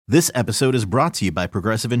This episode is brought to you by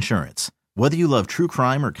Progressive Insurance. Whether you love true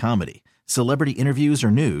crime or comedy, celebrity interviews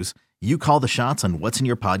or news, you call the shots on what's in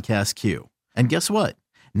your podcast queue. And guess what?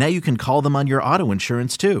 Now you can call them on your auto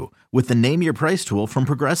insurance too with the Name Your Price tool from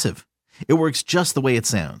Progressive. It works just the way it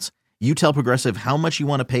sounds. You tell Progressive how much you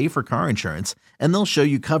want to pay for car insurance, and they'll show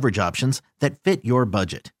you coverage options that fit your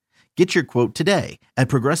budget. Get your quote today at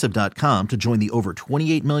Progressive.com to join the over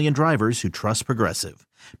 28 million drivers who trust Progressive.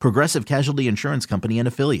 Progressive Casualty Insurance Company and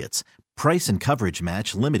Affiliates. Price and coverage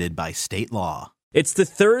match limited by state law. It's the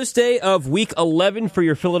Thursday of Week 11 for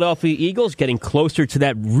your Philadelphia Eagles, getting closer to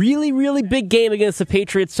that really, really big game against the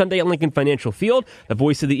Patriots Sunday at Lincoln Financial Field. The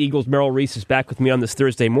voice of the Eagles, Merrill Reese, is back with me on this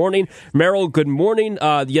Thursday morning. Merrill, good morning.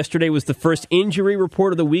 Yesterday was the first injury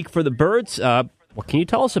report of the week for the Birds. What can you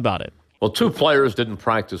tell us about it? Well, two players didn't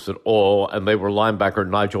practice at all, and they were linebacker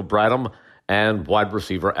Nigel Bradham and wide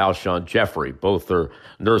receiver Alshon Jeffrey. Both are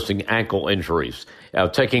nursing ankle injuries.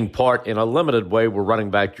 Taking part in a limited way were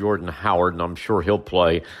running back Jordan Howard, and I'm sure he'll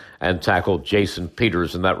play, and tackle Jason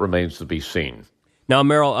Peters, and that remains to be seen. Now,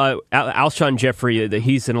 Merrill, Alshon Jeffrey,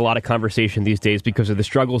 he's in a lot of conversation these days because of the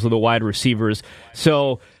struggles of the wide receivers.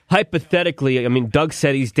 So, hypothetically, I mean, Doug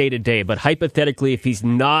said he's day-to-day, but hypothetically, if he's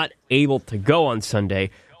not able to go on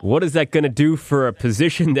Sunday, what is that going to do for a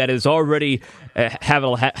position that is already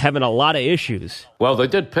having a lot of issues? Well, they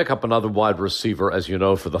did pick up another wide receiver, as you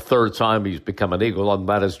know, for the third time he's become an Eagle, and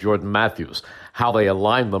that is Jordan Matthews. How they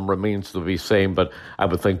align them remains to be seen, but I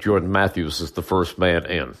would think Jordan Matthews is the first man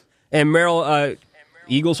in. And Merrill,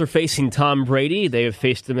 Eagles are facing Tom Brady. They have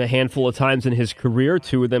faced him a handful of times in his career,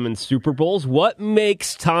 two of them in Super Bowls. What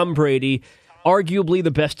makes Tom Brady arguably the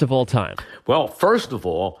best of all time? Well, first of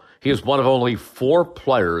all, he is one of only 4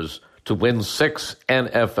 players to win 6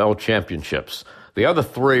 NFL championships. The other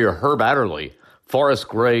 3 are Herb Adderley, Forrest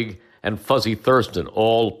Gregg, and Fuzzy Thurston.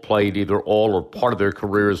 All played either all or part of their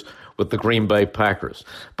careers with the Green Bay Packers.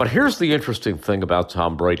 But here's the interesting thing about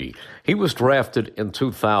Tom Brady. He was drafted in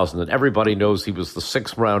 2000, and everybody knows he was the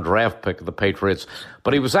 6th-round draft pick of the Patriots,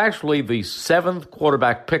 but he was actually the 7th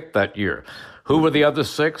quarterback pick that year. Who were the other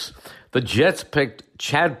 6? The Jets picked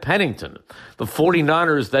Chad Pennington. The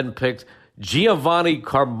 49ers then picked Giovanni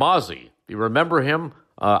Carmazzi. Do you remember him?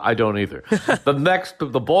 I don't either.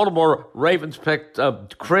 The Baltimore Ravens picked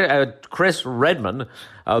Chris Redman.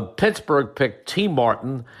 Pittsburgh picked T.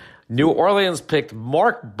 Martin. New Orleans picked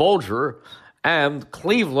Mark Bulger. And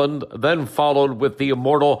Cleveland then followed with the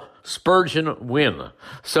immortal Spurgeon Wynn.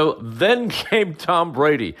 So then came Tom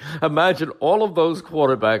Brady. Imagine all of those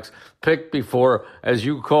quarterbacks picked before, as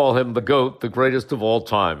you call him, the GOAT, the greatest of all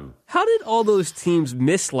time. How did all those teams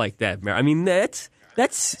miss like that, Mayor? I mean, that's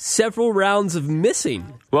several rounds of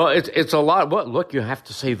missing. Well, it's a lot. Well, look, you have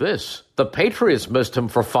to say this. The Patriots missed him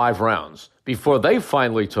for 5 rounds before they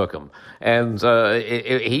finally took him. And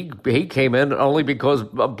he came in only because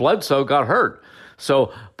Bledsoe got hurt.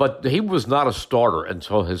 So, but he was not a starter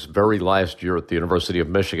until his very last year at the University of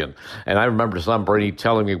Michigan. And I remember Tom Brady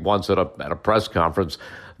telling me once at a press conference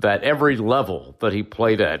that every level that he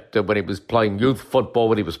played at, when he was playing youth football,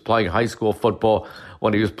 when he was playing high school football,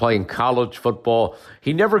 when he was playing college football,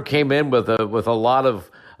 he never came in with a lot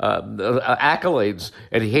of accolades,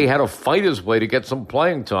 and he had to fight his way to get some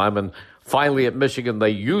playing time. And finally at Michigan,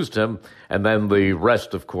 they used him. And then the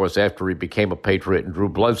rest, of course, after he became a Patriot and Drew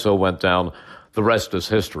Bledsoe went down, the rest is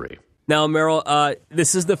history. Now, Merrill,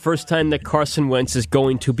 this is the first time that Carson Wentz is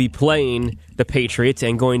going to be playing the Patriots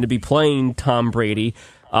and going to be playing Tom Brady.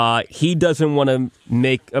 He doesn't want to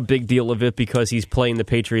make a big deal of it because he's playing the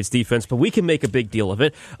Patriots defense, but we can make a big deal of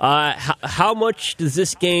it. How much does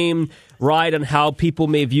this game ride on how people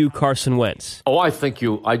may view Carson Wentz? Oh, I think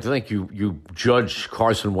you judge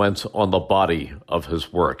Carson Wentz on the body of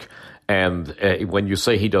his work. And when you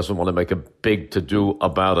say he doesn't want to make a big to-do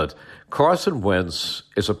about it, Carson Wentz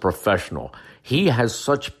is a professional. He has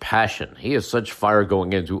such passion. He has such fire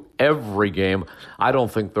going into every game. I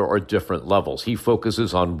don't think there are different levels. He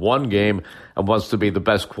focuses on one game and wants to be the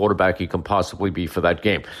best quarterback he can possibly be for that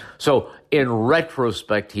game. So in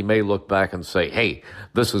retrospect, he may look back and say, hey,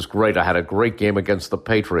 this is great. I had a great game against the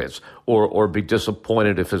Patriots, or be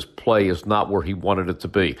disappointed if his play is not where he wanted it to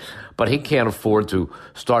be. But he can't afford to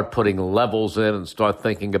start putting levels in and start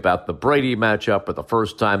thinking about the Brady matchup or the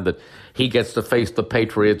first time that he gets to face the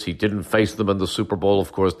Patriots. He didn't face them in the Super Bowl.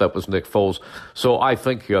 Of course, that was Nick Foles. So I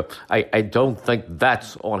think I don't think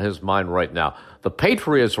that's on his mind right now. The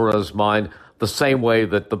Patriots were on his mind the same way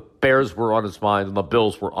that the Bears were on his mind and the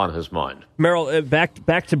Bills were on his mind. Merrill, back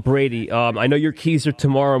to Brady. I know your keys are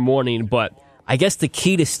tomorrow morning, but I guess the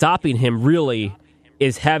key to stopping him really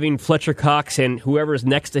is having Fletcher Cox and whoever's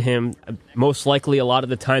next to him, most likely a lot of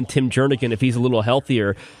the time Tim Jernigan, if he's a little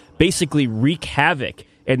healthier, basically wreak havoc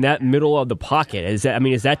in that middle of the pocket. Is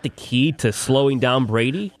that the key to slowing down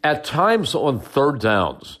Brady? At times on third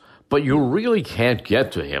downs, but you really can't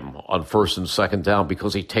get to him on first and second down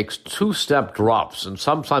because he takes two-step drops, and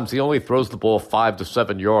sometimes he only throws the ball 5 to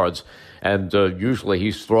 7 yards, and usually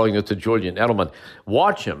he's throwing it to Julian Edelman.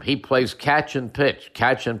 Watch him. He plays catch and pitch.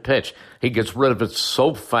 He gets rid of it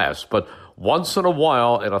so fast, but once in a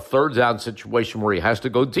while in a third down situation where he has to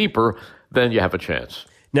go deeper, then you have a chance.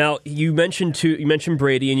 Now, you mentioned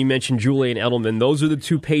Brady and you mentioned Julian Edelman. Those are the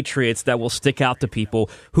two Patriots that will stick out to people.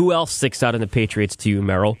 Who else sticks out in the Patriots to you,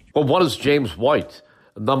 Merrill? Well, one is James White,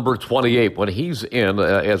 number 28. When he's in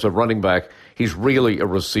as a running back, he's really a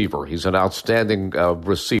receiver. He's an outstanding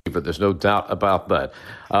receiver. There's no doubt about that.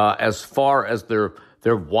 As far as their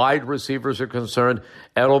wide receivers are concerned,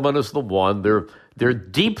 Edelman is the one. They're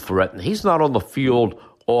deep threat, and he's not on the field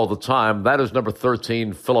all the time. That is number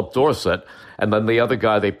 13, Philip Dorsett. And then the other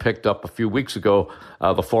guy they picked up a few weeks ago,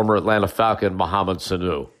 the former Atlanta Falcon, Mohamed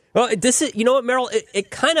Sanu. Well, you know what, Merrill?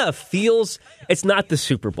 It kind of feels, it's not the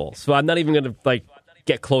Super Bowl, so I'm not even going to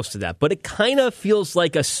get close to that. But it kind of feels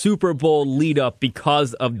like a Super Bowl lead-up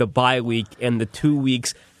because of the bye week and the 2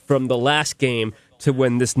 weeks from the last game to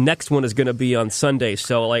when this next one is going to be on Sunday.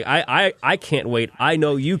 So, I can't wait. I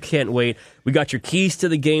know you can't wait. We got your keys to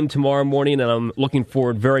the game tomorrow morning, and I'm looking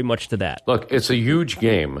forward very much to that. Look, it's a huge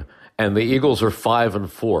game. And the Eagles are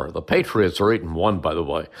 5-4. The Patriots are 8-1, by the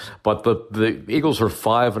way. But the Eagles are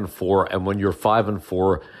 5-4. And when you're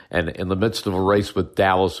 5-4 and in the midst of a race with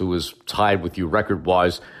Dallas, who is tied with you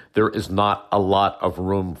record-wise, there is not a lot of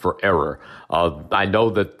room for error. I know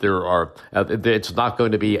that it's not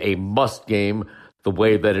going to be a must game the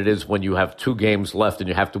way that it is when you have 2 games left and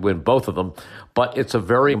you have to win both of them. But it's a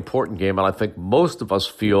very important game, and I think most of us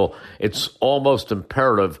feel it's almost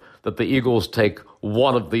imperative that the Eagles take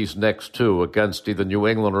one of these next 2 against either New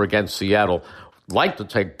England or against Seattle. Like to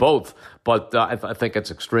take both, but I think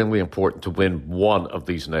it's extremely important to win one of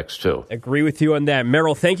these next 2. Agree with you on that.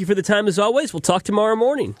 Merrill, thank you for the time as always. We'll talk tomorrow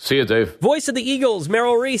morning. See you, Dave. Voice of the Eagles,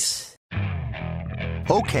 Merrill Reese.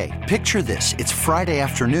 Okay, picture this. It's Friday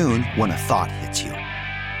afternoon when a thought hits you.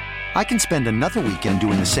 I can spend another weekend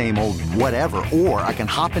doing the same old whatever, or I can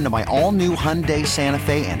hop into my all-new Hyundai Santa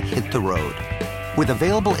Fe and hit the road. With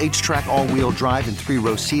available H-Track all-wheel drive and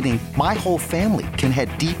 3-row seating, my whole family can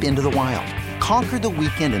head deep into the wild. Conquer the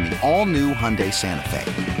weekend in the all-new Hyundai Santa Fe.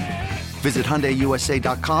 Visit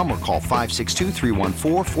HyundaiUSA.com or call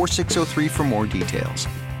 562-314-4603 for more details.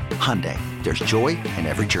 Hyundai, there's joy in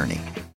every journey.